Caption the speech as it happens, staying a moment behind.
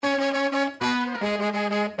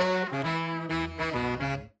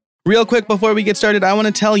Real quick before we get started, I want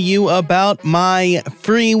to tell you about my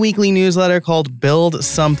free weekly newsletter called Build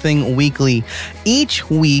Something Weekly. Each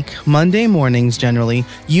week, Monday mornings generally,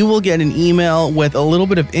 you will get an email with a little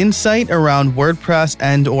bit of insight around WordPress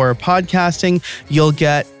and or podcasting. You'll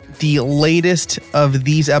get the latest of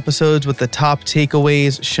these episodes with the top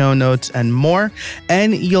takeaways, show notes, and more.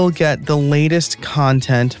 And you'll get the latest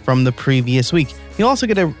content from the previous week. You'll also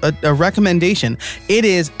get a recommendation. It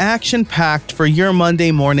is action-packed for your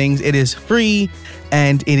Monday mornings. It is free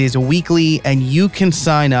and it is weekly, and you can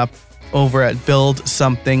sign up over at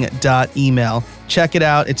buildsomething.email. Check it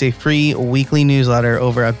out. It's a free weekly newsletter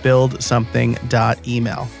over at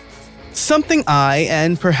buildsomething.email. Something I,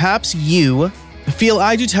 and perhaps you, feel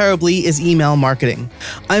I do terribly is email marketing.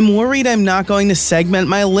 I'm worried I'm not going to segment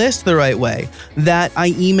my list the right way, that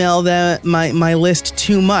I email my list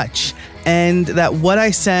too much, and that what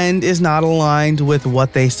I send is not aligned with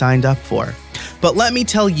what they signed up for. But let me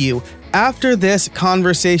tell you, after this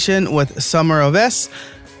conversation with Summer Oves,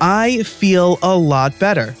 I feel a lot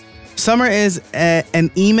better. Summer is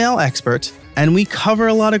an email expert, and we cover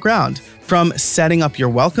a lot of ground, from setting up your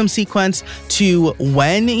welcome sequence to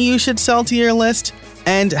when you should sell to your list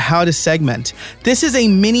and how to segment. This is a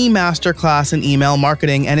mini masterclass in email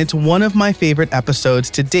marketing, and it's one of my favorite episodes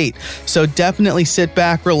to date. So definitely sit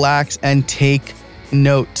back, relax, and take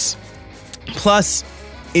notes. Plus,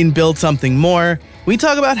 in Build Something More, we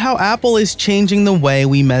talk about how Apple is changing the way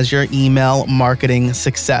we measure email marketing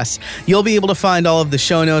success. You'll be able to find all of the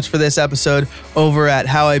show notes for this episode over at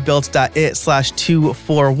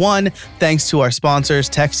howibuilt.it/241. Thanks to our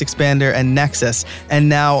sponsors, TextExpander and Nexus. And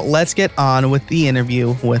now let's get on with the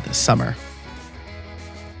interview with Summer.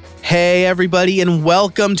 Hey, everybody, and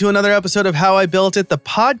welcome to another episode of How I Built It, the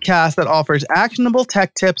podcast that offers actionable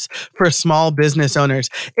tech tips for small business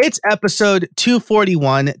owners. It's episode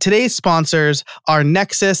 241. Today's sponsors are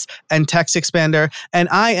Nexus and TextExpander, and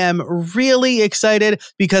I am really excited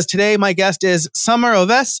because today my guest is Summer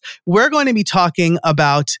Oves. We're going to be talking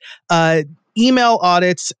about email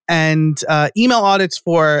audits and email audits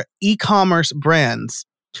for e-commerce brands.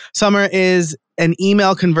 Summer is an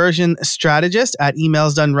email conversion strategist at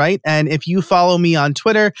Emails Done Right. And if you follow me on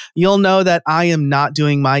Twitter, you'll know that I am not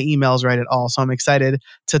doing my emails right at all. So I'm excited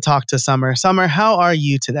to talk to Summer. Summer, how are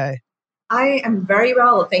you today? I am very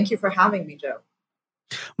well. Thank you for having me, Joe.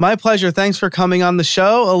 My pleasure. Thanks for coming on the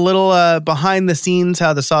show. A little behind the scenes,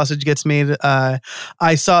 how the sausage gets made. I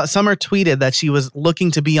saw Summer tweeted that she was looking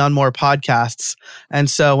to be on more podcasts. And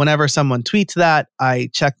so whenever someone tweets that, I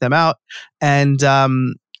check them out. And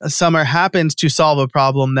Summer happens to solve a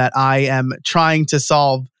problem that I am trying to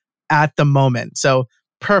solve at the moment. So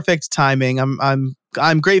perfect timing. I'm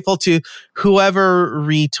grateful to whoever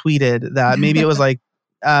retweeted that. Maybe it was like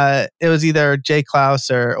it was either Jay Klaus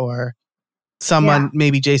or someone,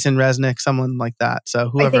 maybe Jason Resnick, someone like that. So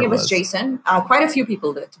whoever I think it was Jason. Quite a few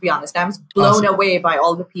people did, to be honest. I was blown away by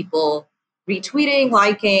all the people retweeting,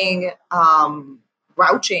 liking,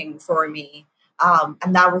 vouching for me.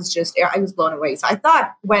 And that was just, I was blown away. So I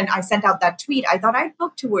thought when I sent out that tweet, I thought I'd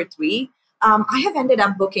book 2 or 3. I have ended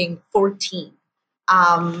up booking 14.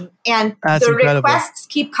 And That's the incredible. requests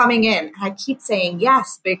keep coming in. And I keep saying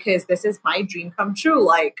yes, because this is my dream come true.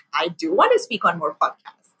 Like, I do want to speak on more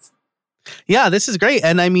podcasts. Yeah, this is great.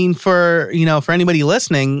 And I mean, for anybody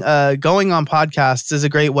listening, going on podcasts is a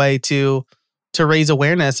great way to raise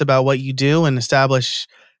awareness about what you do and establish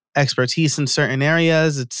expertise in certain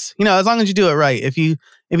areas. It's, as long as you do it right. If you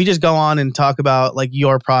just go on and talk about like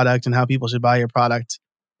your product and how people should buy your product,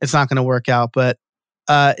 it's not going to work out. But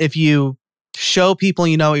if you show people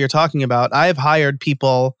you know what you're talking about, I have hired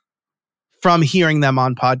people from hearing them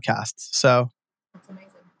on podcasts. So that's amazing.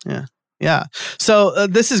 Yeah. So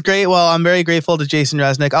this is great. Well, I'm very grateful to Jason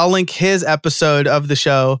Resnick. I'll link his episode of the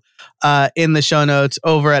show in the show notes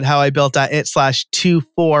over at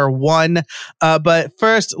howibuilt.it/241. But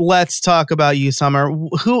first, let's talk about you, Summer.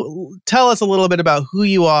 Tell us a little bit about who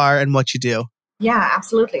you are and what you do. Yeah,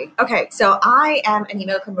 absolutely. Okay, so I am an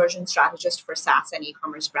email conversion strategist for SaaS and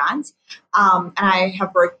e-commerce brands. And I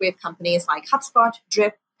have worked with companies like HubSpot,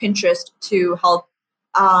 Drip, Pinterest to help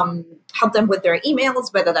them with their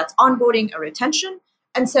emails, whether that's onboarding or retention.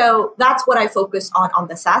 And so that's what I focus on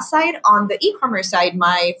the SaaS side. On the e-commerce side,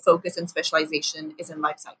 my focus and specialization is in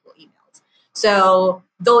lifecycle emails. So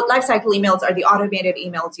the lifecycle emails are the automated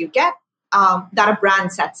emails you get that a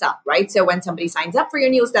brand sets up, right? So when somebody signs up for your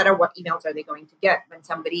newsletter, what emails are they going to get? When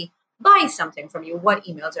somebody buys something from you, what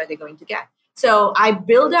emails are they going to get? So I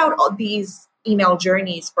build out all these email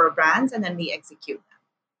journeys for brands, and then we execute them.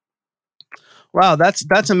 Wow,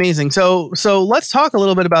 that's amazing. So let's talk a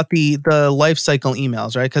little bit about the life cycle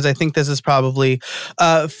emails, right? Because I think this is probably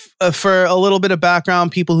for a little bit of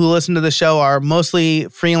background. People who listen to the show are mostly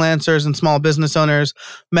freelancers and small business owners.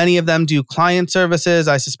 Many of them do client services.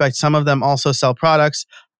 I suspect some of them also sell products.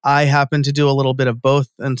 I happen to do a little bit of both,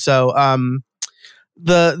 and so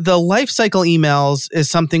the life cycle emails is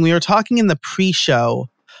something we were talking in the pre-show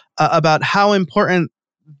about how important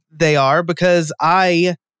they are because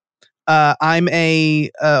I'm a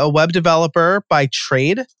web developer by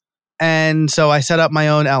trade. And so I set up my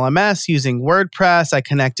own LMS using WordPress. I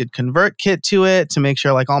connected ConvertKit to it to make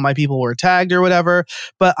sure like all my people were tagged or whatever.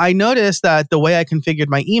 But I noticed that the way I configured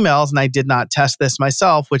my emails, and I did not test this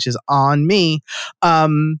myself, which is on me,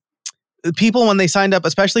 people, when they signed up,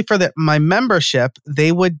 especially for my membership,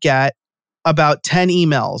 they would get about 10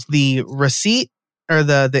 emails. The receipt or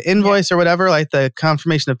the invoice or whatever, like the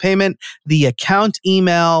confirmation of payment, the account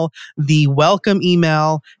email, the welcome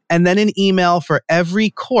email, and then an email for every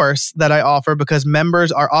course that I offer because members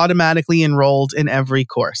are automatically enrolled in every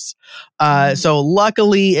course. So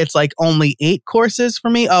luckily, it's like only 8 courses for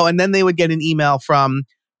me. Oh, and then they would get an email from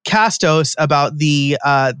Castos about the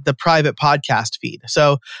private podcast feed.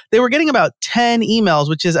 So they were getting about 10 emails,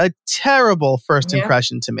 which is a terrible first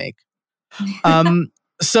impression to make.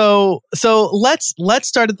 So let's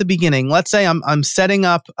start at the beginning. Let's say I'm setting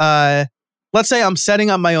up my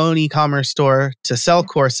own e-commerce store to sell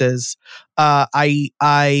courses.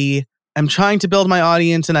 I am trying to build my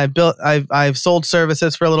audience, and I've sold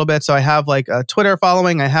services for a little bit, so I have like a Twitter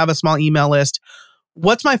following. I have a small email list.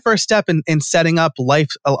 What's my first step in setting up a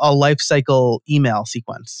life cycle email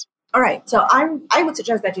sequence? All right. So I would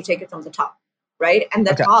suggest that you take it from the top, right? And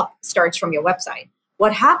the top starts from your website.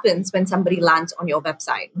 What happens when somebody lands on your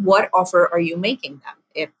website? What offer are you making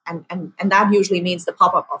them? And that usually means the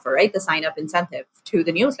pop-up offer, right? The sign-up incentive to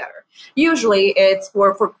the newsletter. Usually it's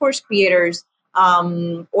for course creators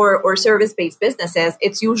or service-based businesses.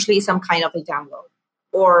 It's usually some kind of a download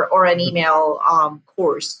or an email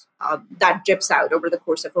course that drips out over the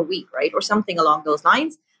course of a week, right? Or something along those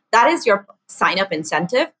lines. That is your sign-up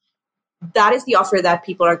incentive. That is the offer that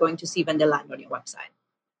people are going to see when they land on your website.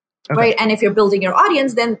 Okay. Right. And if you're building your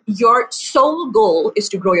audience, then your sole goal is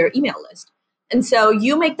to grow your email list. And so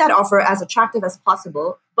you make that offer as attractive as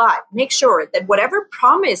possible, but make sure that whatever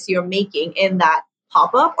promise you're making in that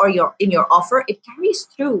pop-up or in your offer, it carries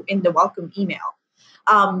through in the welcome email.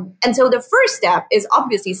 And so the first step is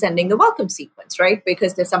obviously sending the welcome sequence, right?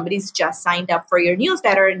 Because if somebody's just signed up for your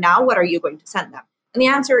newsletter, now what are you going to send them? And the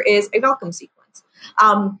answer is a welcome sequence.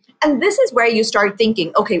 And this is where you start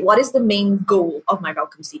thinking, okay, what is the main goal of my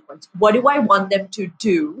welcome sequence? What do I want them to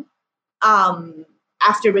do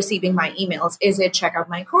after receiving my emails? Is it check out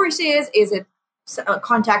my courses? Is it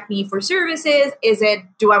contact me for services?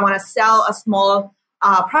 Do I want to sell a small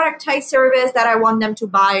productized service that I want them to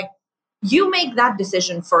buy? You make that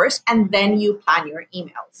decision first, and then you plan your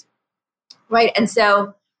emails, right? And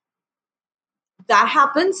so that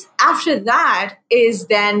happens. After that is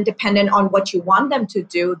then dependent on what you want them to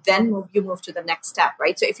do. Then you move to the next step,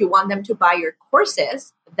 right? So if you want them to buy your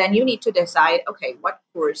courses, then you need to decide, okay, what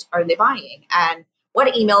course are they buying? And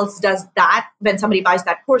what emails does that, when somebody buys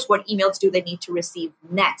that course, what emails do they need to receive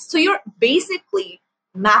next? So you're basically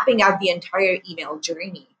mapping out the entire email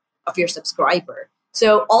journey of your subscriber.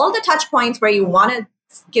 So all the touch points where you want to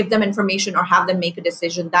give them information or have them make a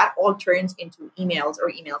decision, that all turns into emails or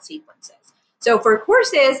email sequences. So for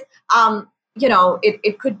courses,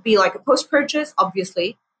 it could be like a post-purchase,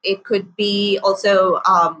 obviously. It could be also,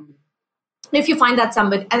 if you find that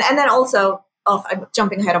somebody, and then also, I'm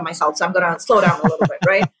jumping ahead of myself, so I'm going to slow down a little bit,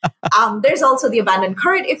 right? There's also the abandoned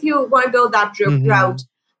cart if you want to go that route.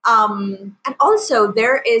 And also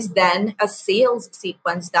there is then a sales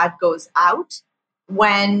sequence that goes out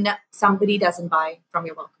when somebody doesn't buy from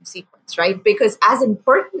your welcome sequence, right? Because as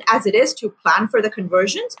important as it is to plan for the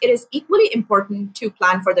conversions, it is equally important to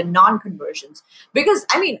plan for the non-conversions. Because,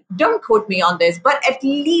 don't quote me on this, but at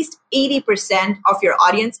least 80% of your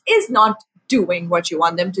audience is not doing what you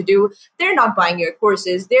want them to do. They're not buying your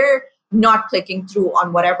courses. They're not clicking through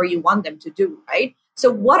on whatever you want them to do, right? So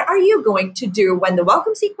what are you going to do when the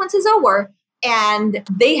welcome sequence is over and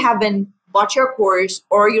they haven't bought your course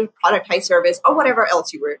or your productized service or whatever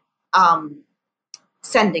else you were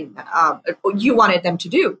sending, you wanted them to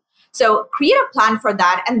do? So create a plan for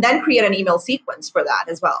that and then create an email sequence for that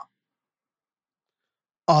as well.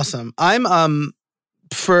 Awesome. I'm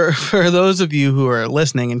for those of you who are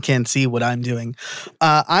listening and can't see what I'm doing,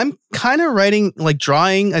 I'm kind of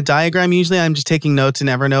drawing a diagram. Usually I'm just taking notes in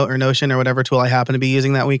Evernote or Notion or whatever tool I happen to be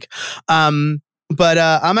using that week. But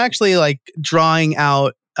I'm actually drawing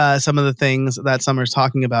out some of the things that Summer's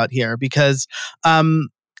talking about here, because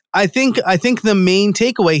I think the main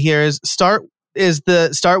takeaway here is start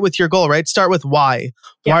with your goal, right? Start with why.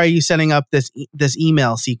 Yeah. Why are you setting up this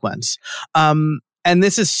email sequence? And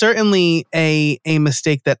this is certainly a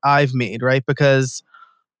mistake that I've made, right? Because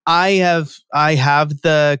I have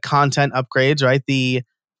the content upgrades, right? The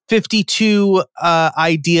 52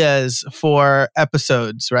 ideas for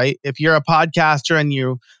episodes, right? If you're a podcaster and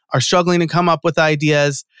you are struggling to come up with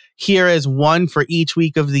ideas, here is one for each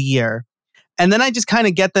week of the year. And then I just kind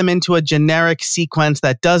of get them into a generic sequence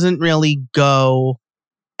that doesn't really go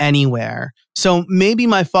anywhere. So maybe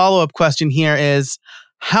my follow-up question here is,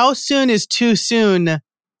 how soon is too soon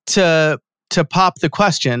to pop the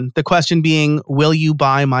question? The question being, will you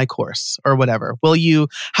buy my course or whatever?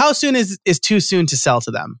 How soon is too soon to sell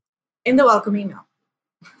to them? In the welcome email.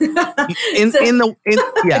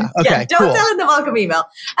 Yeah. Okay. Don't cool. sell in the welcome email.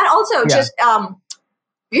 And also just,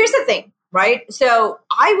 here's the thing, right? So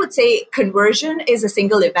I would say conversion is a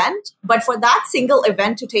single event, but for that single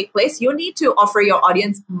event to take place, you need to offer your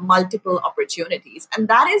audience multiple opportunities. And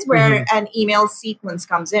that is where an email sequence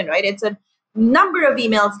comes in, right? It's a number of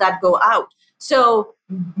emails that go out. So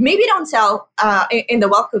maybe don't sell in the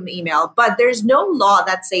welcome email, but there's no law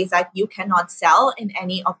that says that you cannot sell in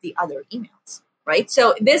any of the other emails, right?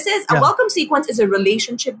 So this is a welcome sequence is a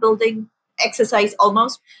relationship building exercise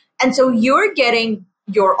almost. And so you're getting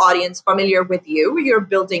your audience familiar with you, you're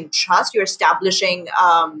building trust, you're establishing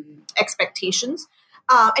expectations,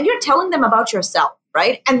 and you're telling them about yourself,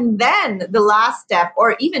 right? And then the last step,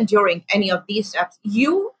 or even during any of these steps,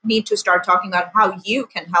 you need to start talking about how you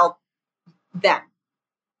can help them,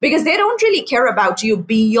 because they don't really care about you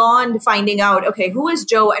beyond finding out, okay, who is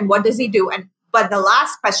Joe and what does he do? But the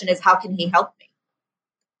last question is, how can he help me?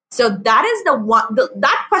 So that is the one.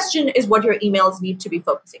 That question is what your emails need to be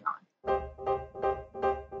focusing on.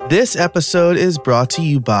 This episode is brought to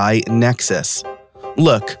you by Nexus.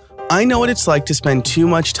 Look, I know what it's like to spend too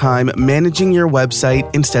much time managing your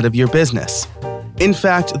website instead of your business. In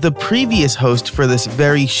fact, the previous host for this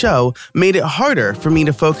very show made it harder for me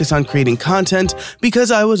to focus on creating content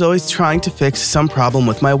because I was always trying to fix some problem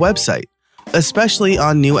with my website, especially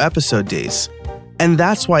on new episode days. And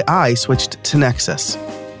that's why I switched to Nexus.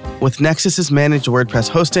 With Nexus's managed WordPress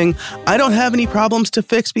hosting, I don't have any problems to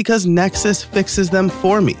fix because Nexus fixes them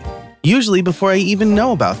for me, usually before I even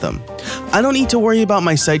know about them. I don't need to worry about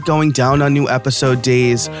my site going down on new episode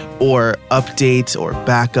days, or updates, or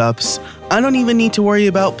backups. I don't even need to worry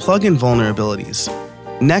about plugin vulnerabilities.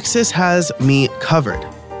 Nexus has me covered.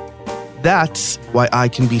 That's why I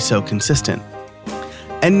can be so consistent.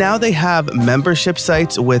 And now they have membership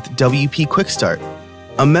sites with WP Quick Start.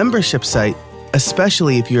 A membership site,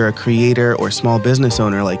 especially if you're a creator or small business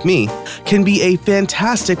owner like me, can be a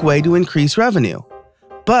fantastic way to increase revenue.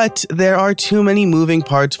 But there are too many moving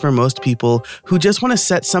parts for most people who just want to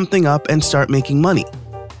set something up and start making money.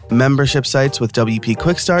 Membership sites with WP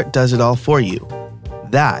Quick Start does it all for you.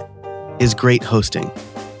 That is great hosting.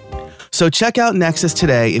 So check out Nexus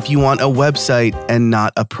today if you want a website and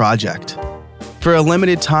not a project. For a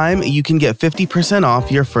limited time, you can get 50%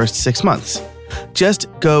 off your first 6 months. Just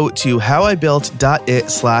go to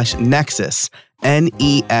howibuilt.it/nexus,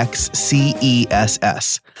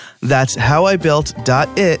 NEXCESS. That's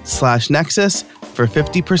howibuilt.it/nexus for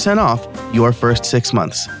 50% off your first 6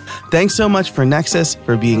 months. Thanks so much for Nexus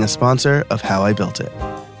for being a sponsor of How I Built It.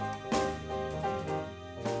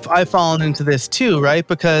 I've fallen into this too, right?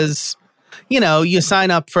 Because, you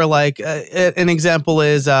sign up for an example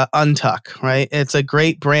is Untuck, right? It's a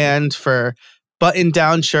great brand for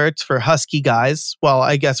button-down shirts for husky guys. Well,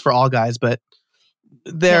 I guess for all guys, but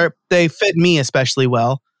they fit me especially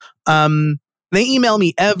well. They email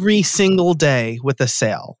me every single day with a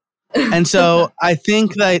sale. And so I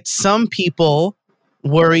think that some people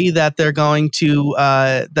worry that they're going to,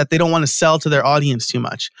 that they don't want to sell to their audience too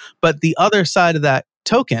much. But the other side of that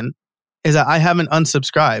token is that I haven't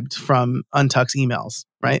unsubscribed from Untuck's emails,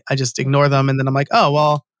 right? I just ignore them. And then I'm like, oh,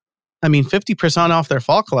 well, 50% off their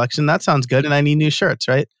fall collection, that sounds good. And I need new shirts,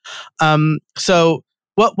 right? So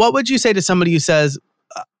what would you say to somebody who says,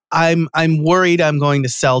 I'm worried I'm going to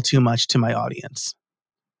sell too much to my audience?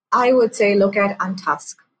 I would say, look at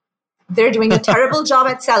Untuck. They're doing a terrible job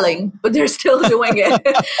at selling, but they're still doing it.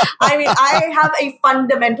 I have a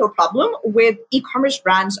fundamental problem with e-commerce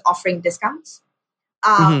brands offering discounts.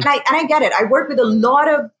 And I get it. I work with a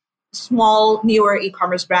lot of small, newer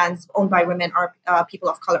e-commerce brands owned by women or people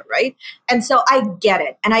of color, right? And so I get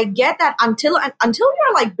it. And I get that until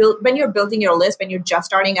you're when you're building your list, when you're just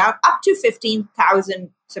starting out, up to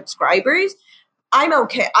 15,000 subscribers, I'm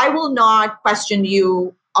okay. I will not question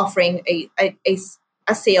you offering a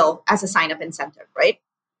a sale as a sign up incentive, right?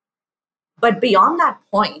 But beyond that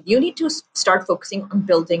point, you need to start focusing on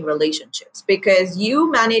building relationships, because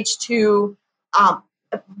you managed to,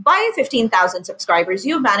 by 15,000 subscribers,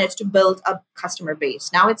 you managed to build a customer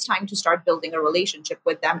base. Now it's time to start building a relationship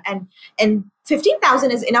with them. And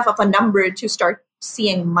 15,000 is enough of a number to start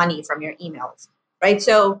seeing money from your emails, right?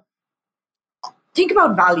 So think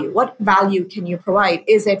about value. What value can you provide?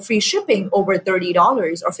 Is it free shipping over $30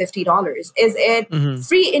 or $50? Is it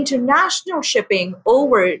free international shipping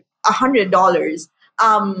over $100?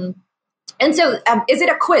 And so is it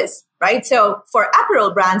a quiz, right? So for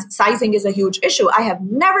apparel brands, sizing is a huge issue. I have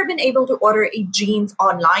never been able to order a jeans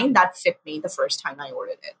online that fit me the first time I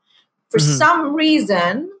ordered it. For some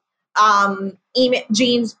reason,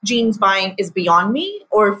 jeans buying is beyond me,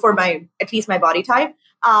 or for at least my body type.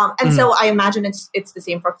 And so I imagine it's the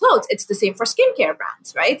same for clothes. It's the same for skincare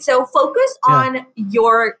brands, right? So focus on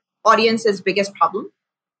your audience's biggest problem,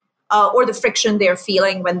 or the friction they're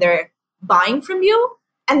feeling when they're buying from you,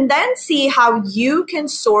 and then see how you can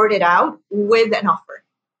sort it out with an offer.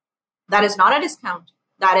 That is not a discount.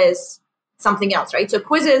 That is something else, right? So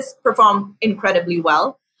quizzes perform incredibly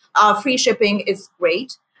well. Free shipping is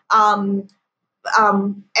great.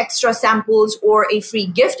 Extra samples or a free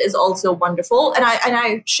gift is also wonderful. And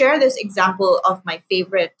I share this example of my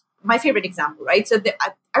favorite example, right? So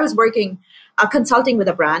I was consulting with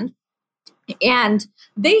a brand, and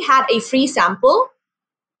they had a free sample,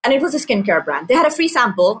 and it was a skincare brand. They had a free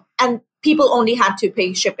sample, and people only had to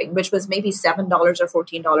pay shipping, which was maybe $7 or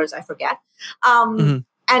 $14, I forget. And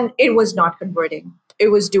it was not converting. It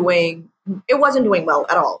wasn't doing well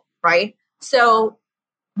at all, right? So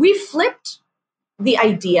we flipped the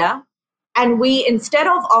idea, and we, instead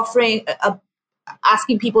of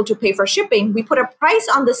asking people to pay for shipping, we put a price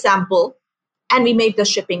on the sample, and we made the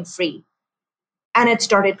shipping free. And it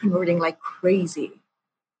started converting like crazy.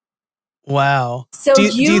 Wow. So do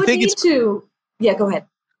you think yeah, go ahead.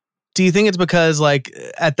 Do you think it's because, like,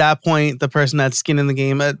 at that point, the person had skin in the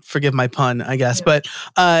game, forgive my pun, I guess, but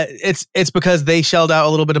it's because they shelled out a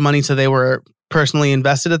little bit of money, so they were personally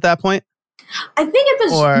invested at that point? I think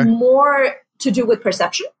it was more to do with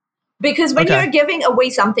perception, because when you're giving away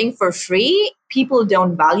something for free, people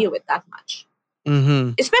don't value it that much,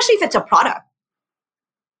 especially if it's a product.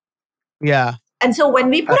 Yeah. And so when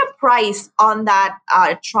we put a price on that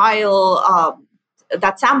trial,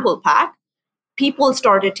 that sample pack, people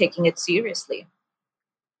started taking it seriously.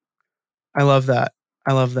 I love that.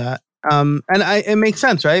 And it makes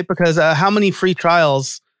sense, right? Because how many free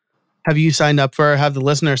trials have you signed up for, have the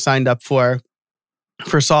listener signed up for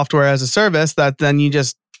software as a service that then you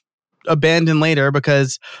just abandon later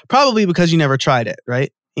probably because you never tried it,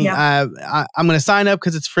 right? Yeah. I'm going to sign up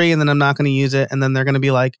because it's free, and then I'm not going to use it. And then they're going to be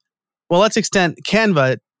like, well, let's extend.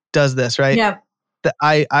 Canva does this, right? Yeah.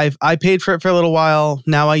 I paid for it for a little while.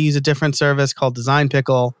 Now I use a different service called Design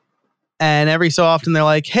Pickle. And every so often they're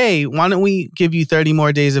like, hey, why don't we give you 30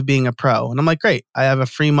 more days of being a pro? And I'm like, great. I have a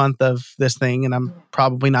free month of this thing, and I'm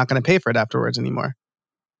probably not going to pay for it afterwards anymore.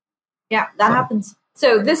 Yeah, that happens.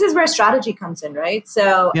 So this is where strategy comes in, right?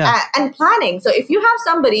 So, and planning. So if you have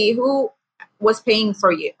somebody who was paying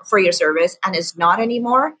for your service and is not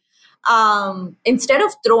anymore, instead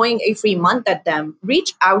of throwing a free month at them,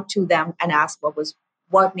 reach out to them and ask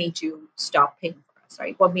what made you stop paying for us,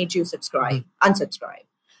 right? What made you unsubscribe?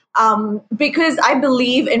 Because I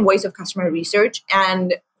believe in voice of customer research,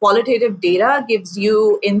 and qualitative data gives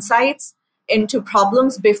you insights into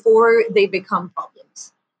problems before they become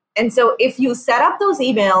problems. And so if you set up those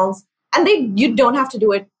emails, and you don't have to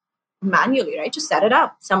do it manually, right? Just set it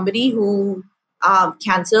up. Somebody who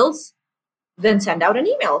cancels, then send out an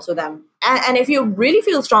email to them. And if you really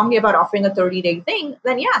feel strongly about offering a 30-day thing,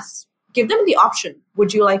 then yes, give them the option.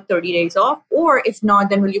 Would you like 30 days off? Or if not,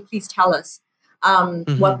 then will you please tell us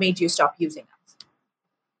what made you stop using us?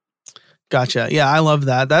 Gotcha. Yeah, I love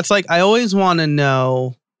that. That's like, I always want to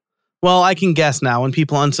know, well, I can guess now when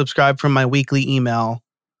people unsubscribe from my weekly email.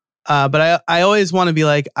 But I always want to be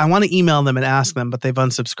like, I want to email them and ask them, but they've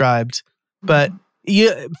unsubscribed. But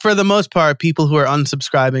for the most part, people who are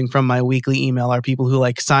unsubscribing from my weekly email are people who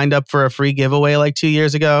like signed up for a free giveaway like 2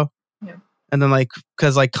 years ago. Yeah. And then like,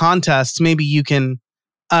 because like contests, maybe you can,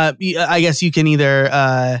 I guess you can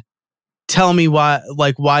either tell me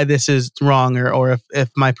why this is wrong or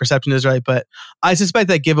if my perception is right. But I suspect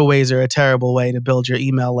that giveaways are a terrible way to build your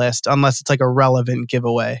email list unless it's like a relevant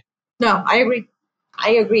giveaway. No, I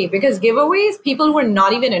agree because giveaways, people who are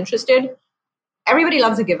not even interested, everybody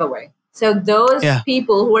loves a giveaway. So those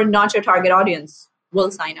people who are not your target audience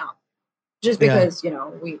will sign up just because,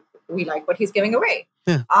 we like what he's giving away.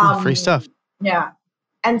 Yeah, free stuff. Yeah.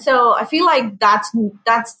 And so I feel like that's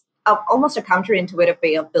almost a counterintuitive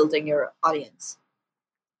way of building your audience.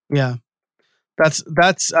 Yeah. That's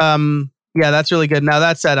really good. Now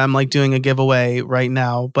that said, I'm like doing a giveaway right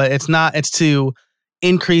now, but it's to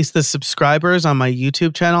increase the subscribers on my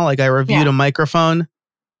YouTube channel. Like I reviewed a microphone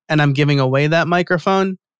and I'm giving away that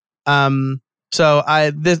microphone. So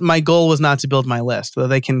my goal was not to build my list, so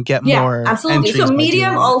they can get more. Absolutely. So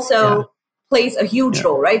Medium also plays a huge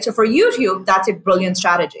role, right? So for YouTube, that's a brilliant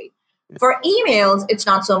strategy. For emails, it's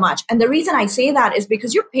not so much. And the reason I say that is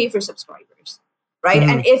because you pay for subscribers, right?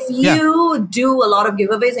 And if you do a lot of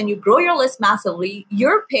giveaways and you grow your list massively,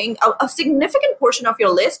 you're paying a significant portion of your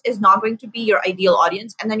list is not going to be your ideal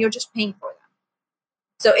audience, and then you're just paying for them.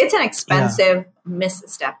 So it's an expensive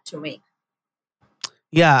misstep to make.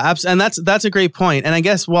 Yeah, and that's a great point. And I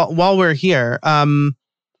guess while we're here, how,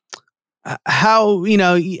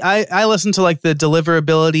 I listen to like the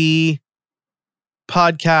Deliverability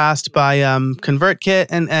podcast by ConvertKit,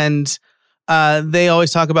 and they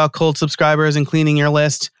always talk about cold subscribers and cleaning your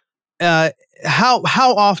list. How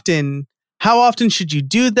often should you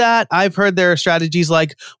do that? I've heard there are strategies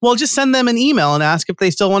like, well, just send them an email and ask if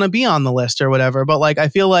they still want to be on the list or whatever. But like, I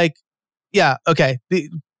feel like, okay.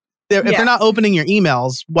 If they're not opening your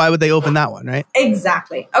emails, why would they open that one, right?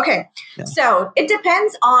 Exactly. Okay. Yeah. So it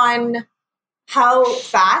depends on how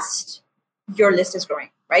fast your list is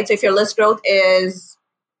growing, right? So if your list growth is,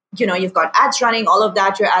 you've got ads running, all of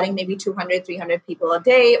that, you're adding maybe 200, 300 people a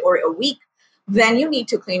day or a week, then you need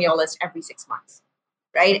to clean your list every 6 months,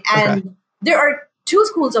 right? And there are two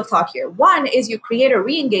schools of thought here. One is you create a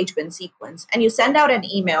re-engagement sequence and you send out an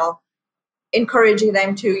email encouraging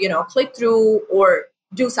them to, click through or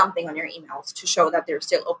do something on your emails to show that they're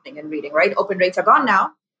still opening and reading, right? Open rates are gone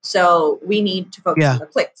now, so we need to focus on the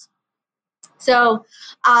clicks. So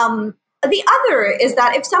the other is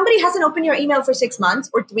that if somebody hasn't opened your email for 6 months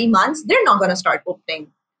or 3 months, they're not going to start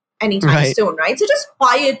opening anytime soon, right? So just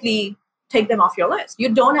quietly take them off your list. You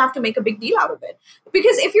don't have to make a big deal out of it.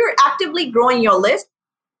 Because if you're actively growing your list,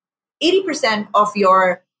 80% of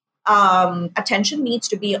your attention needs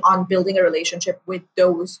to be on building a relationship with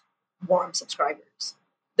those warm subscribers.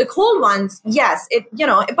 The cold ones, yes,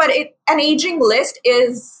 an aging list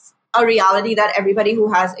is a reality that everybody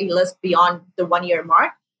who has a list beyond the 1 year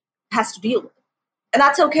mark has to deal with. And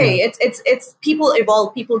that's okay. Yeah. It's people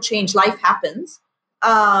evolve, people change, life happens.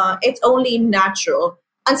 It's only natural.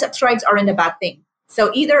 Unsubscribes aren't a bad thing. So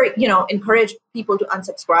either, encourage people to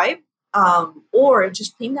unsubscribe or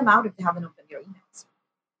just clean them out if they haven't opened your emails.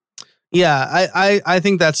 Yeah, I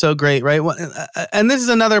think that's so great, right? And this is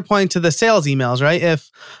another point to the sales emails, right?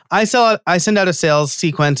 If I send out a sales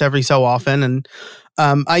sequence every so often, and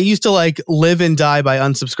I used to like live and die by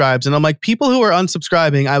unsubscribes, and I'm like, people who are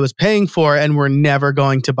unsubscribing, I was paying for and were never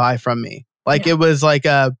going to buy from me. Like it was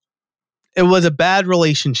a bad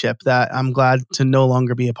relationship that I'm glad to no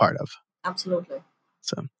longer be a part of. Absolutely.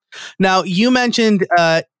 So now you mentioned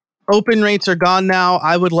open rates are gone now.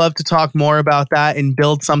 I would love to talk more about that and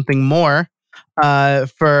build something more.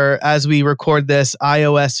 For as we record this,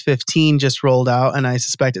 iOS 15 just rolled out, and I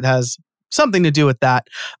suspect it has something to do with that.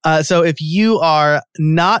 So if you are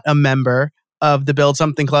not a member of the Build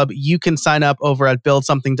Something Club, you can sign up over at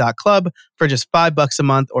buildsomething.club for just $5 a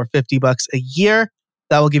month or $50 a year.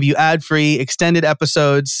 That will give you ad-free extended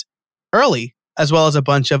episodes early, as well as a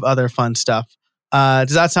bunch of other fun stuff.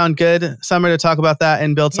 Does that sound good, Summer, to talk about that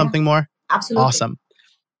and build something more? Absolutely. Awesome.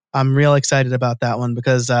 I'm real excited about that one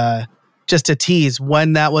because just to tease,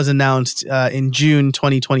 when that was announced in June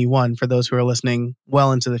 2021, for those who are listening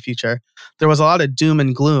well into the future, there was a lot of doom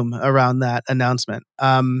and gloom around that announcement.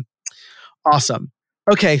 Awesome.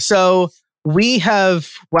 Okay, so we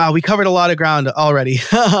covered a lot of ground already.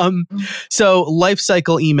 So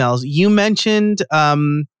lifecycle emails. You mentioned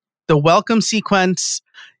the welcome sequence.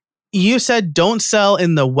 You said don't sell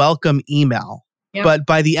in the welcome email, but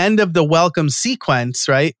by the end of the welcome sequence,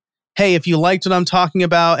 right? Hey, if you liked what I'm talking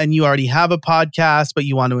about and you already have a podcast, but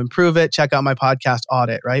you want to improve it, check out my podcast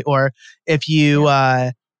audit, right? Or if you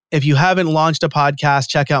haven't launched a podcast,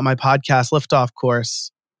 check out my podcast liftoff course.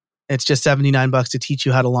 It's just $79 to teach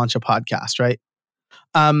you how to launch a podcast, right?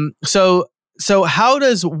 So how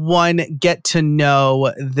does one get to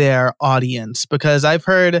know their audience? Because I've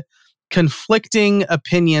heard conflicting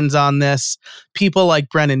opinions on this. People like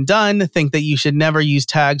Brennan Dunn think that you should never use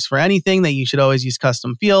tags for anything, that you should always use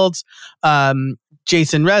custom fields.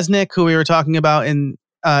 Jason Resnick, who we were talking about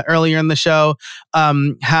earlier in the show,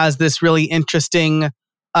 has this really interesting,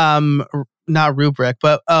 not rubric,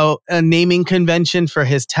 but a naming convention for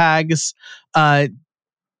his tags.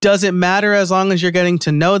 Does it matter as long as you're getting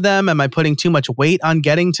to know them? Am I putting too much weight on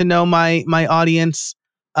getting to know my audience?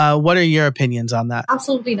 What are your opinions on that?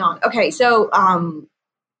 Absolutely not. Okay, so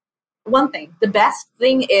one thing, the best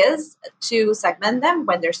thing is to segment them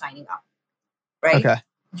when they're signing up, right? Okay.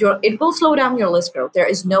 It will slow down your list growth. There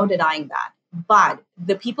is no denying that. But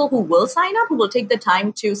the people who will sign up, who will take the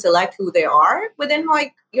time to select who they are within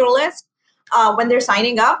like your list, when they're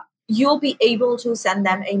signing up, you'll be able to send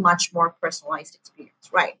them a much more personalized experience,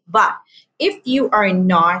 right? But if you are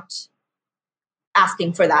not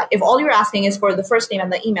asking for that, if all you're asking is for the first name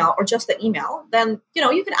and the email or just the email, then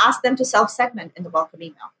you can ask them to self-segment in the welcome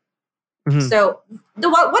email. Mm-hmm. So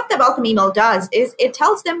what the welcome email does is it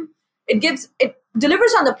tells them, it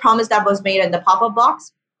delivers on the promise that was made in the pop-up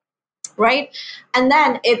box, right? And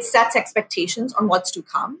then it sets expectations on what's to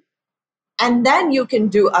come. And then you can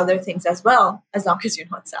do other things as well, as long as you're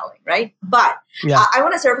not selling, right? But I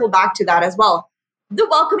want to circle back to that as well. The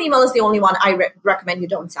welcome email is the only one I recommend you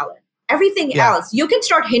don't sell it. Everything else, you can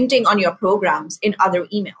start hinting on your programs in other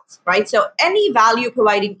emails, right? So any value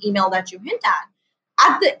providing email that you hint at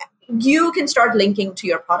you can start linking to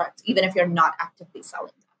your products, even if you're not actively selling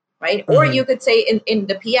them, right? Mm-hmm. Or you could say in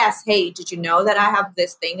the PS, hey, did you know that I have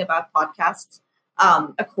this thing about podcasts,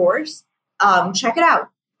 a course? Check it out,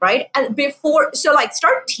 right? And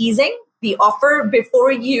start teasing the offer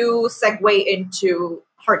before you segue into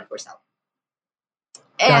hardcore selling.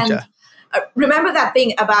 And gotcha. Remember that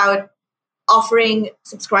thing about offering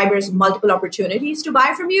subscribers multiple opportunities to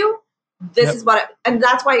buy from you? This is and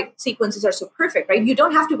that's why sequences are so perfect, right? You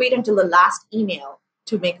don't have to wait until the last email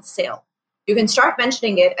to make a sale. You can start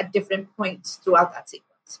mentioning it at different points throughout that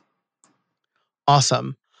sequence.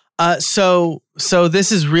 Awesome. So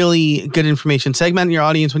this is really good information. Segment your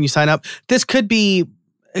audience when you sign up. Could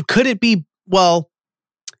it be, well,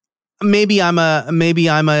 maybe I'm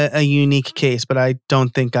a unique case, but I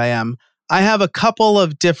don't think I am. I have a couple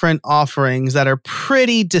of different offerings that are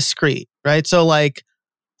pretty discreet, right? So like,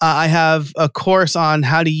 I have a course on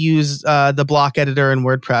how to use the block editor in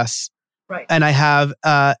WordPress. Right. And I have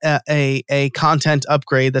a content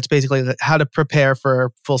upgrade that's basically how to prepare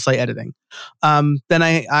for full site editing. Then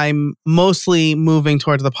I'm mostly moving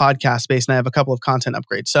towards the podcast space, and I have a couple of content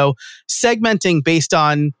upgrades. So segmenting based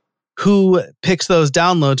on who picks those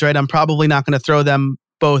downloads, right? I'm probably not going to throw them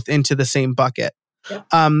both into the same bucket.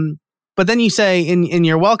 Yeah. But then you say in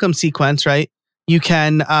your welcome sequence, right? You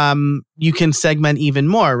can segment even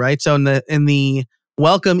more, right? So in the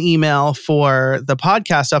welcome email for the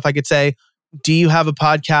podcast stuff, I could say, do you have a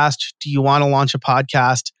podcast? Do you want to launch a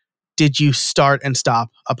podcast? Did you start and stop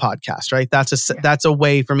a podcast, right? That's a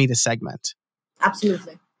way for me to segment.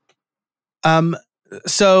 Absolutely.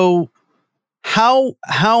 So how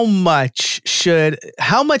much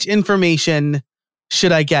information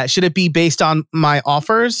should I get? Should it be based on my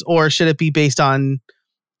offers, or should it be based on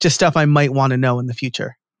just stuff I might want to know in the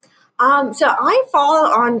future? So I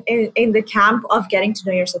fall in the camp of getting to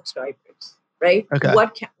know your subscribers, right? Okay.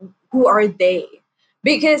 Who are they?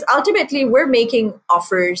 Because ultimately we're making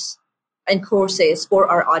offers and courses for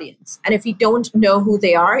our audience. And if you don't know who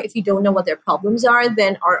they are, if you don't know what their problems are,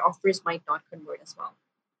 then our offers might not convert as well.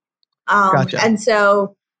 Gotcha. And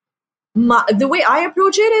so the way I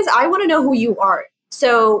approach it is I want to know who you are.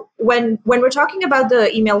 So when we're talking about the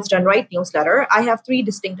Emails Done Right newsletter, I have 3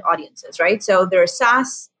 distinct audiences, right? So there are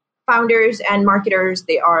SaaS founders and marketers.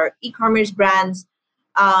 They are e-commerce brands,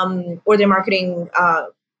 or they're marketing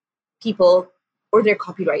people, or they're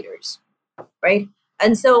copywriters, right?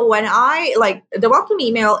 And so when the welcome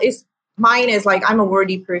email mine is like, I'm a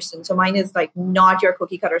wordy person. So mine is like not your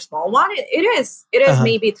cookie cutter small one. It is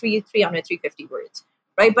maybe 300, 350 words,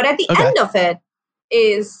 right? But at the end of it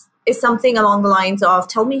is something along the lines of,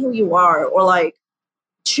 tell me who you are, or like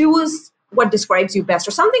choose what describes you best,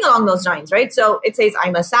 or something along those lines, right? So it says,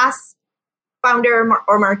 I'm a SaaS founder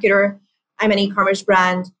or marketer. I'm an e-commerce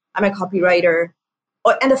brand. I'm a copywriter.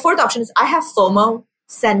 And the 4th option is, I have FOMO.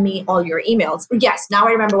 Send me all your emails. Yes, now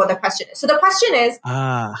I remember what the question is. So the question is,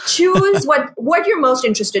 choose what you're most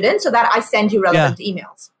interested in so that I send you relevant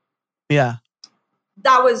emails. Yeah.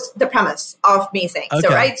 That was the premise of me saying. Okay. So,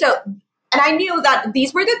 right? So, and I knew that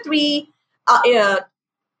these were the 3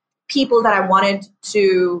 people that I wanted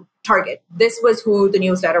to target. This was who the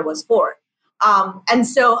newsletter was for. And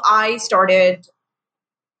so I started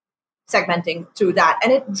segmenting through that.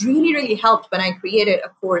 And it really, really helped when I created a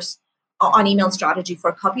course on email strategy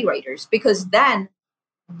for copywriters, because then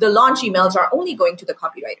the launch emails are only going to the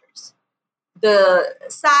copywriters. The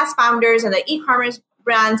SaaS founders and the e-commerce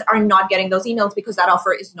brands are not getting those emails because that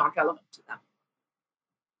offer is not relevant to them.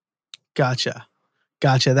 Gotcha.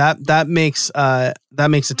 That makes a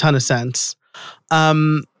ton of sense.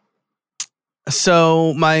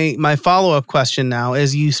 So my follow-up question now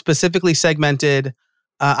is, you specifically segmented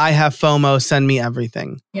I have FOMO, send me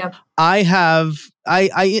everything. Yeah. I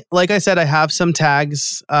like I said, I have some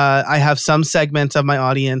tags. I have some segments of my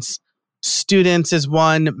audience. Students is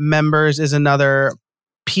one, members is another,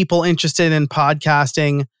 people interested in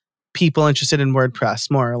podcasting, people interested in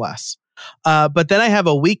WordPress, more or less. But then I have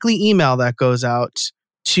a weekly email that goes out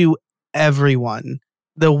to everyone.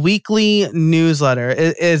 The weekly newsletter.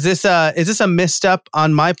 Is this a misstep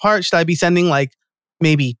on my part? Should I be sending like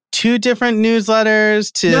maybe 2 different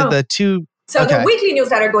newsletters to the 2? So the weekly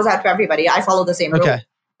newsletter goes out to everybody. I follow the same rule,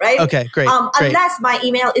 right? Okay, great. Unless my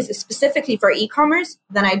email is specifically for e-commerce,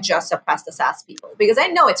 then I just suppress the SaaS people because I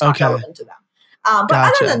know it's not relevant to them. But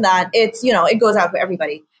other than that, it's, it goes out to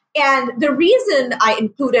everybody. And the reason I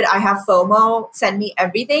included I have FOMO, send me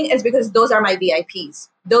everything, is because those are my VIPs.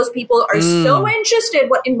 Those people are so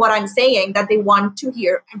interested in what I'm saying that they want to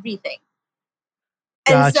hear everything.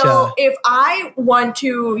 And so if I want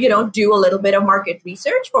to, do a little bit of market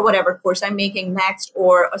research for whatever course I'm making next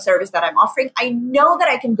or a service that I'm offering, I know that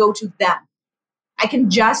I can go to them. I can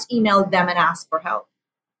just email them and ask for help.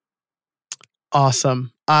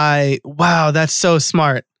 Awesome. Wow, that's so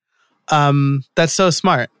smart. That's so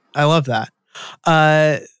smart. I love that.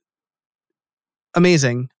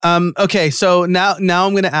 Amazing. Okay, so now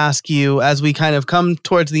I'm going to ask you, as we kind of come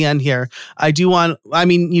towards the end here,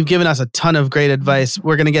 you've given us a ton of great advice.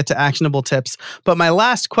 We're going to get to actionable tips. But my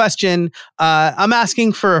last question, I'm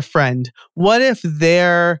asking for a friend. What if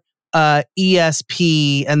their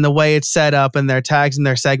ESP and the way it's set up and their tags and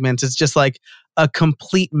their segments is just like a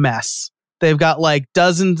complete mess? They've got like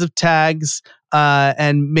dozens of tags,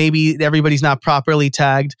 and maybe everybody's not properly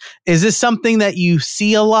tagged. Is this something that you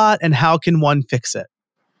see a lot, and how can one fix it?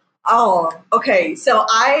 Oh, okay. So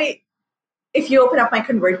if you open up my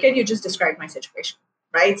ConvertKit, you just described my situation,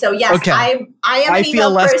 right? So yes, okay. I am an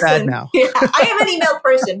email person. Bad now. Yeah, I am an email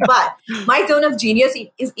person, but my zone of genius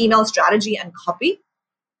is email strategy and copy.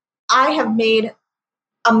 I have made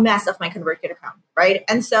a mess of my ConvertKit account, right?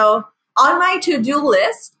 And so on my to-do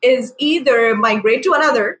list is either migrate to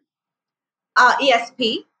another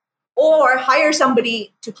ESP or hire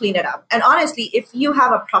somebody to clean it up. And honestly, if you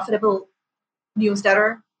have a profitable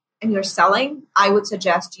newsletter and you're selling, I would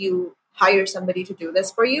suggest you hire somebody to do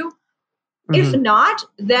this for you. Mm-hmm. If not,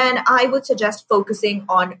 then I would suggest focusing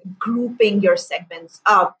on grouping your segments,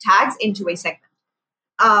 tags into a segment.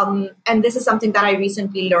 And this is something that I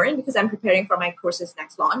recently learned because I'm preparing for my course's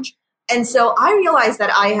next launch. And so I realized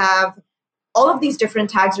that I have all of these different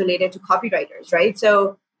tags related to copywriters, right?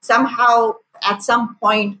 So somehow at some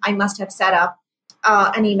point I must have set up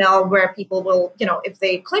an email where people will, if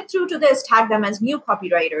they click through to this, tag them as new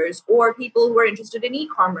copywriters or people who are interested in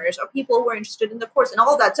e-commerce or people who are interested in the course and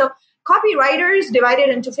all that. So copywriters divided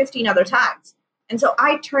into 15 other tags. And so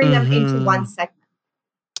I turn them into one segment.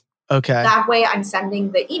 Okay. That way I'm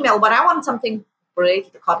sending the email. When I want something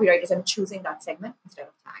related to copywriters, I'm choosing that segment instead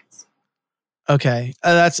of tags. Okay.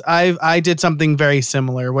 I did something very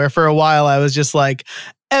similar where for a while I was just like,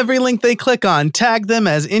 every link they click on, tag them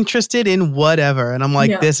as interested in whatever. And I'm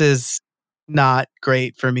like, This is not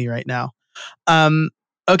great for me right now.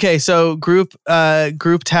 Okay. So group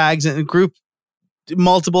tags and group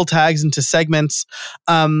multiple tags into segments.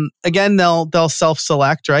 Again, they'll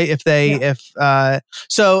self-select, right? And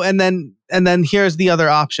then here's the other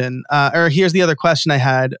option, or here's the other question I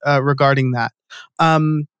had regarding that.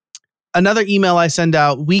 Another email I send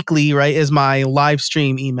out weekly, right, is my live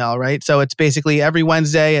stream email, right? So it's basically every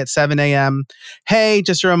Wednesday at 7 a.m. Hey,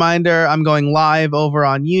 just a reminder, I'm going live over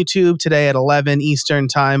on YouTube today at 11 Eastern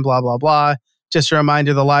time, blah, blah, blah. Just a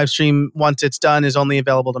reminder, the live stream, once it's done, is only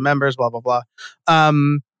available to members, blah, blah, blah.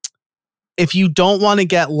 If you don't want to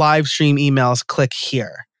get live stream emails, click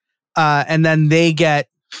here. And then they get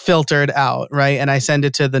filtered out, right? And I send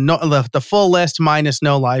it to the full list minus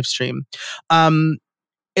no live stream.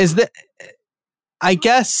 Is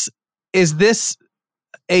this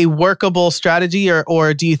a workable strategy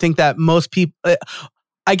or do you think that most people,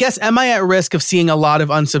 am I at risk of seeing a lot of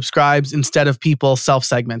unsubscribes instead of people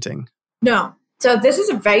self-segmenting? No. So this is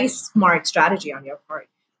a very smart strategy on your part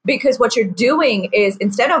because what you're doing is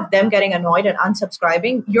instead of them getting annoyed and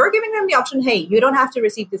unsubscribing, you're giving them the option, hey, you don't have to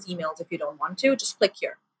receive these emails if you don't want to, just click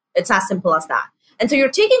here. It's as simple as that. And so you're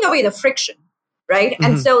taking away the friction. Right. Mm-hmm.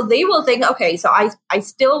 And so they will think, okay, so I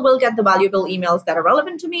still will get the valuable emails that are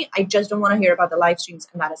relevant to me. I just don't want to hear about the live streams,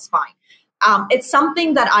 and that is fine. It's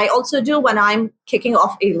something that I also do when I'm kicking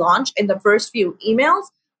off a launch. In the first few emails,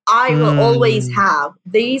 I will always have,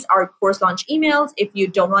 these are course launch emails. If you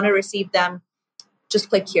don't want to receive them, just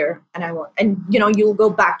click here and I will. And, you'll go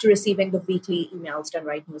back to receiving the weekly emails done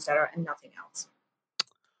right newsletter and nothing else.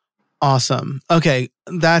 Awesome. Okay,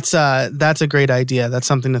 that's a great idea. That's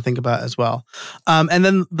something to think about as well. And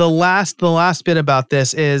then the last bit about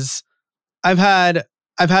this is I've had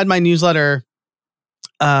my newsletter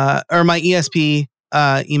or my ESP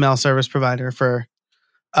email service provider for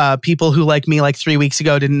people who, like me, like 3 weeks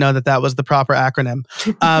ago didn't know that was the proper acronym.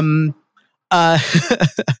 I've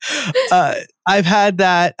had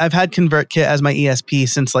ConvertKit as my ESP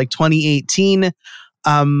since like 2018.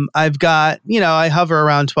 I've got, I hover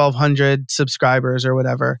around 1,200 subscribers or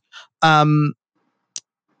whatever.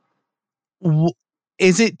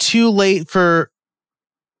 Is it too late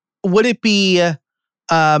would it be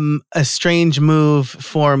a strange move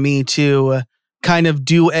for me to kind of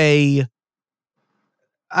do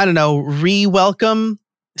re-welcome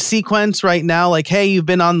sequence right now? Like, hey, you've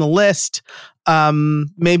been on the list.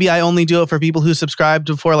 Maybe I only do it for people who subscribed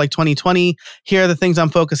before like 2020. Here are the things I'm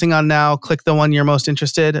focusing on now. Click the one you're most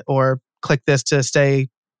interested, or click this to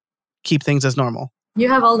keep things as normal. You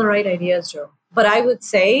have all the right ideas, Joe. But I would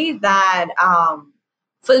say that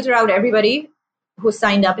filter out everybody who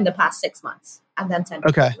signed up in the past 6 months and then send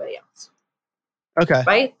it to everybody else. Okay.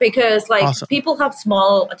 Right? Because awesome. People have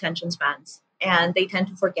small attention spans and they tend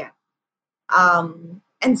to forget.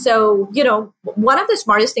 And so, one of the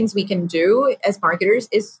smartest things we can do as marketers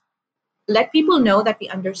is let people know that we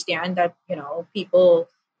understand that,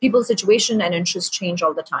 people's situation and interests change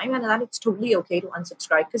all the time, and that it's totally okay to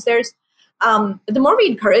unsubscribe, because there's the more we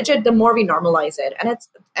encourage it, the more we normalize it.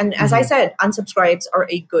 And as I said, unsubscribes are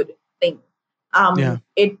a good thing.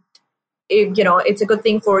 It's a good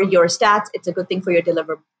thing for your stats. It's a good thing for your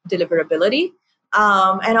deliverability.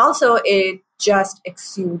 And also it just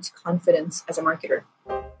exudes confidence as a marketer.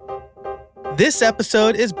 This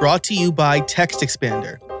episode is brought to you by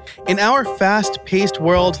TextExpander. In our fast-paced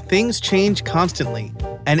world, things change constantly,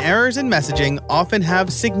 and errors in messaging often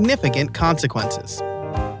have significant consequences.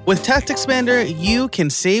 With TextExpander, you can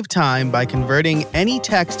save time by converting any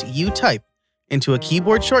text you type into a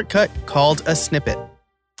keyboard shortcut called a snippet.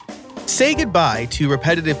 Say goodbye to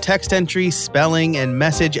repetitive text entry, spelling, and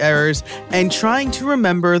message errors, and trying to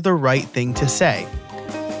remember the right thing to say.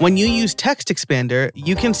 When you use TextExpander,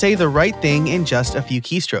 you can say the right thing in just a few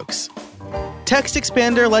keystrokes.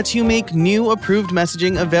 TextExpander lets you make new approved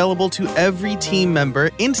messaging available to every team member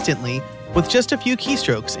instantly with just a few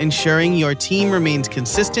keystrokes, ensuring your team remains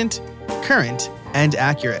consistent, current, and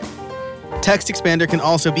accurate. TextExpander can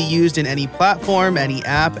also be used in any platform, any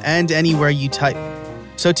app, and anywhere you type.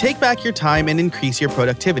 So take back your time and increase your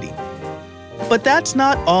productivity. But that's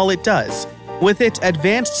not all it does. With its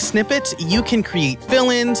advanced snippets, you can create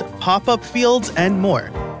fill-ins, pop-up fields, and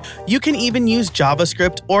more. You can even use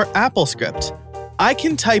JavaScript or AppleScript. I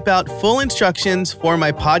can type out full instructions for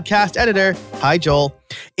my podcast editor, hi Joel,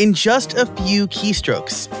 in just a few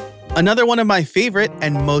keystrokes. Another one of my favorite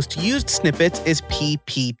and most used snippets is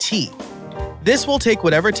PPT. This will take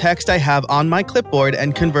whatever text I have on my clipboard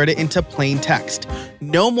and convert it into plain text.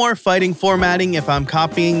 No more fighting formatting if I'm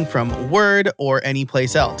copying from Word or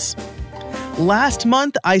anyplace else. Last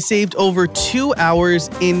month, I saved over 2 hours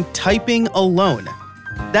in typing alone.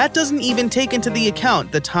 That doesn't even take into the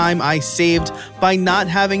account the time I saved by not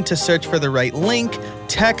having to search for the right link,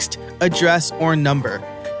 text, address, or number.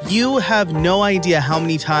 You have no idea how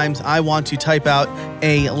many times I want to type out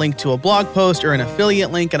a link to a blog post or an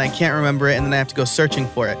affiliate link and I can't remember it and then I have to go searching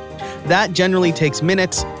for it. That generally takes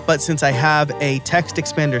minutes, but since I have a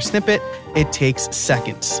TextExpander snippet, it takes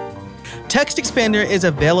seconds. TextExpander is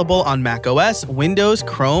available on macOS, Windows,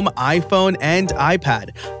 Chrome, iPhone, and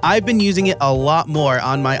iPad. I've been using it a lot more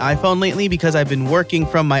on my iPhone lately because I've been working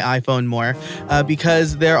from my iPhone more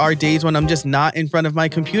because there are days when I'm just not in front of my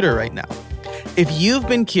computer right now. If you've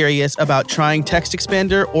been curious about trying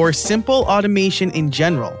TextExpander or simple automation in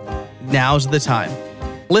general, now's the time.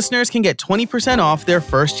 Listeners can get 20% off their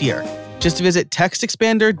first year. Just visit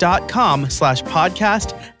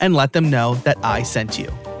textexpander.com/podcast and let them know that I sent you.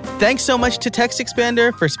 Thanks so much to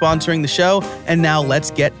TextExpander for sponsoring the show, and now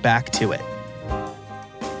let's get back to it.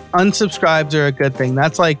 Unsubscribes are a good thing.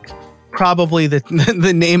 That's like probably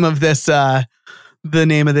the name of this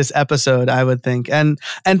episode, I would think. And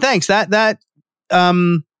thanks.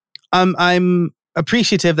 I'm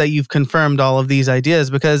appreciative that you've confirmed all of these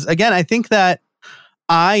ideas because, again, I think that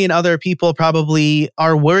I and other people probably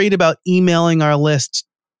are worried about emailing our list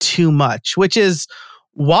too much, which is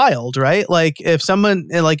wild, right? Like if I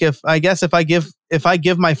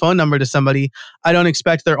give my phone number to somebody, I don't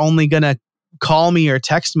expect they're only going to call me or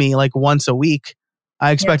text me like once a week.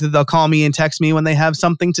 I expect that they'll call me and text me when they have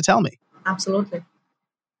something to tell me. Absolutely.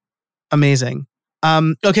 Amazing.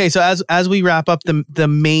 Okay, so as we wrap up the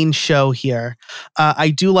main show here, I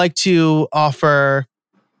do like to offer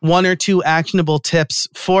one or two actionable tips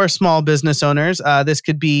for small business owners. This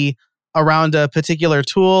could be around a particular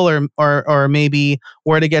tool or maybe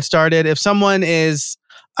where to get started. If someone has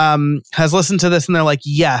listened to this and they're like,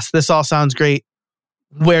 yes, this all sounds great,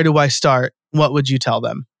 where do I start? What would you tell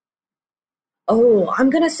them? Oh, I'm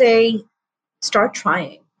going to say start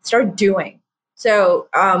trying, start doing. So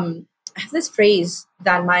I have this phrase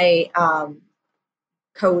that my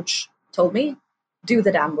coach told me, do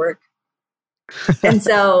the damn work. And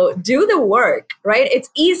so do the work, right? It's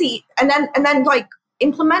easy. And then like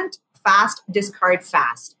implement fast, discard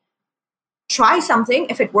fast. Try something.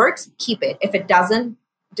 If it works, keep it. If it doesn't,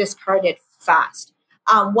 discard it fast.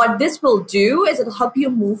 What this will do is it'll help you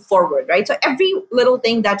move forward, right? So every little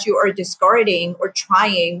thing that you are discarding or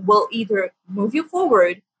trying will either move you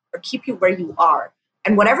forward or keep you where you are.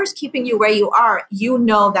 And whatever's keeping you where you are, you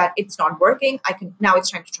know that it's not working. Now it's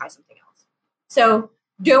time to try something else. So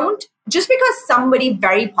don't, just because somebody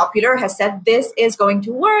very popular has said this is going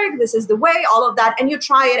to work, this is the way, all of that, and you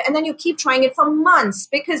try it, and then you keep trying it for months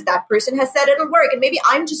because that person has said it'll work, and maybe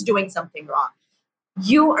I'm just doing something wrong.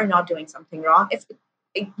 You are not doing something wrong. If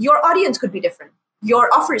your audience could be different, your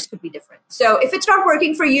offers could be different. So if it's not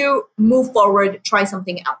working for you, move forward, try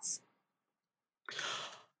something else.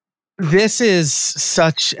 This is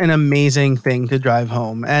such an amazing thing to drive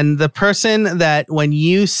home. And the person that when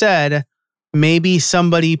you said maybe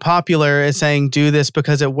somebody popular is saying do this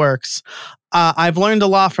because it works, I've learned a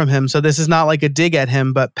lot from him. So this is not like a dig at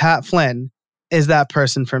him, but Pat Flynn is that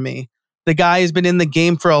person for me. The guy has been in the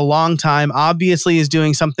game for a long time, obviously is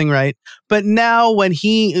doing something right. But now when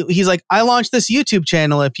he's like, I launched this YouTube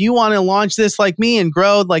channel. If you want to launch this like me and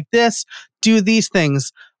grow like this, do these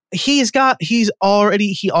things. He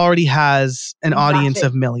already has an audience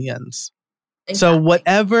of millions. Exactly. So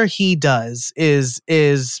whatever he does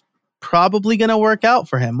is probably going to work out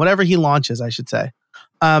for him. Whatever he launches, I should say.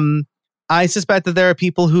 I suspect that there are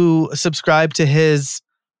people who subscribe to his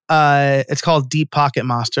it's called Deep Pocket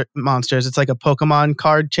Monsters. It's like a Pokemon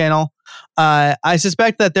card channel. I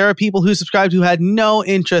suspect that there are people who subscribed who had no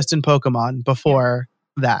interest in Pokemon before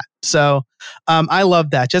that. So I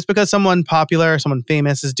love that. Just because someone popular or someone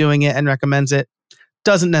famous is doing it and recommends it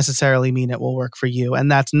doesn't necessarily mean it will work for you.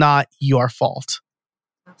 And that's not your fault.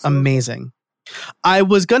 Absolutely. Amazing. I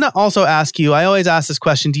was going to also ask you, I always ask this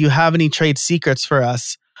question, do you have any trade secrets for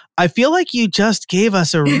us? I feel like you just gave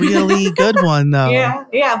us a really good one, though.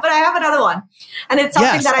 Yeah, but I have another one. And it's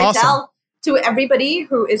something that I tell to everybody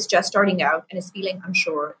who is just starting out and is feeling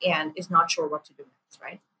unsure and is not sure what to do next,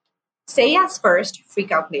 right? Say yes first,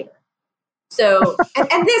 freak out later. So,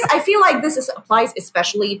 and this, I feel like this applies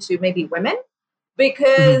especially to maybe women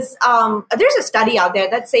because there's a study out there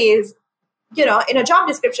that says, in a job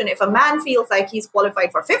description, if a man feels like he's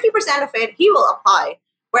qualified for 50% of it, he will apply.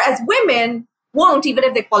 Whereas women won't, even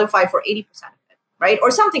if they qualify for 80% of it, right?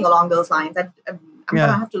 Or something along those lines. I'm going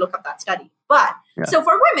to have to look up that study. But so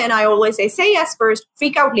for women, I always say yes first,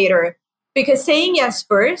 freak out later, because saying yes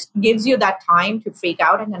first gives you that time to freak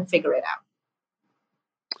out and then figure it out.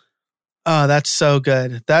 Oh, that's so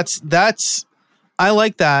good. I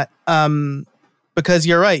like that. Because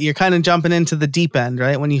you're right. You're kind of jumping into the deep end,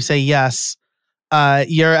 right? When you say yes,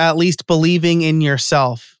 you're at least believing in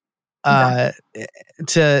yourself to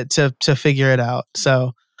figure it out.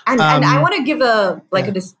 So, and I want to give a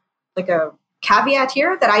caveat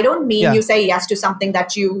here that I don't mean you say yes to something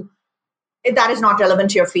that is not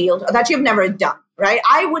relevant to your field or that you've never done, right?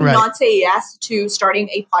 I would not say yes to starting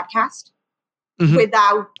a podcast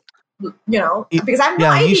without, because I have no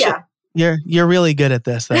idea. You're really good at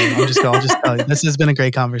this, though. I'll just tell you, this has been a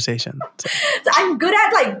great conversation. So I'm good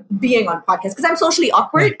at being on podcasts because I'm socially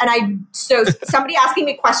awkward, and somebody asking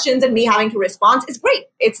me questions and me having to respond is great.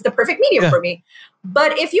 It's the perfect medium for me.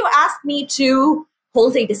 But if you ask me to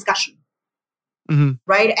hold a discussion,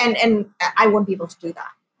 right, and I won't be able to do that,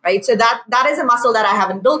 right? So that is a muscle that I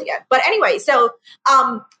haven't built yet. But anyway, so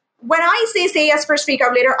when I say yes first, freak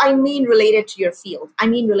out later, I mean related to your field. I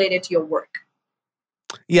mean related to your work.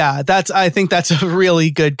 Yeah, I think that's a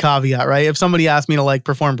really good caveat, right? If somebody asked me to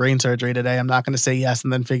perform brain surgery today, I'm not going to say yes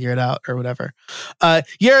and then figure it out or whatever.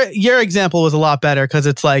 Your example was a lot better because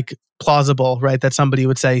it's plausible, right? That somebody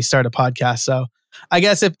would say start a podcast. So I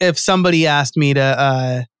guess if somebody asked me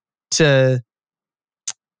to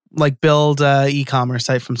build a e-commerce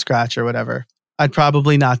site from scratch or whatever, I'd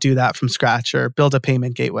probably not do that from scratch or build a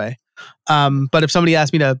payment gateway. But if somebody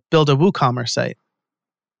asked me to build a WooCommerce site,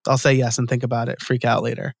 I'll say yes and think about it, freak out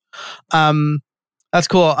later. That's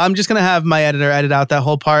cool. I'm just going to have my editor edit out that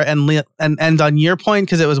whole part and end on your point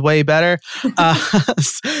because it was way better.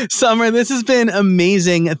 Summer, this has been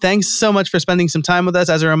amazing. Thanks so much for spending some time with us.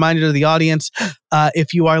 As a reminder to the audience,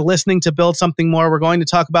 if you are listening to Build Something More, we're going to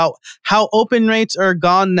talk about how open rates are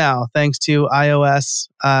gone now, thanks to iOS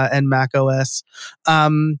and Mac OS.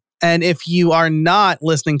 And if you are not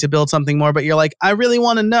listening to Build Something More, but you're like, I really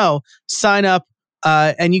want to know, sign up.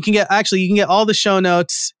 And you can get all the show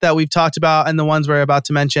notes that we've talked about and the ones we're about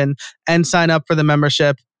to mention and sign up for the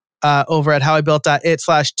membership over at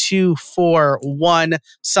howibuilt.it/241.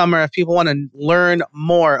 Summer, if people want to learn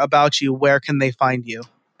more about you, where can they find you?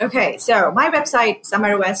 Okay, so my website,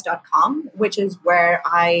 summeros.com, which is where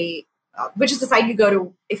which is the site you go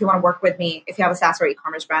to if you want to work with me, if you have a SaaS or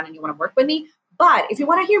e-commerce brand and you want to work with me. But if you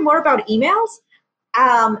want to hear more about emails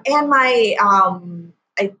and my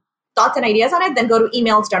thoughts and ideas on it, then go to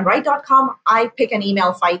emailsdoneright.com. I pick an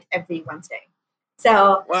email fight every Wednesday.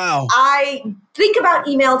 So wow. I think about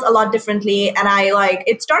emails a lot differently. And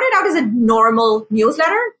it started out as a normal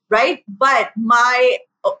newsletter, right? But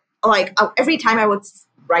every time I would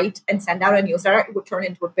write and send out a newsletter, it would turn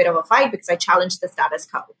into a bit of a fight because I challenged the status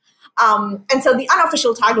quo. And so the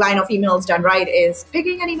unofficial tagline of Emails Done Right is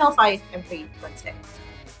picking an email fight every Wednesday.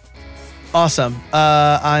 Awesome.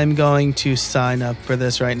 I'm going to sign up for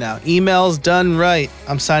this right now. Emails Done Right.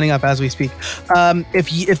 I'm signing up as we speak.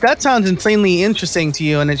 If that sounds insanely interesting to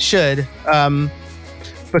you, and it should,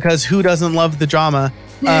 because who doesn't love the drama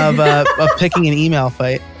of picking an email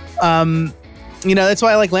fight? That's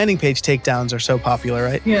why landing page takedowns are so popular,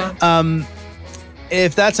 right? Yeah.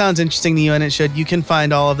 If that sounds interesting to you, and it should, you can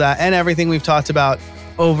find all of that and everything we've talked about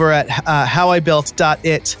over at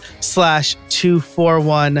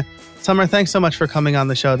howibuilt.it/241. Summer, thanks so much for coming on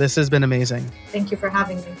the show. This has been amazing. Thank you for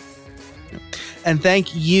having me. And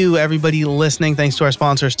thank you, everybody listening. Thanks to our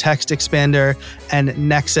sponsors, Text Expander and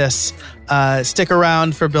Nexus. Stick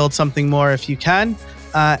around for Build Something More if you can.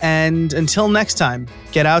 And until next time,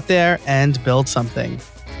 get out there and build something.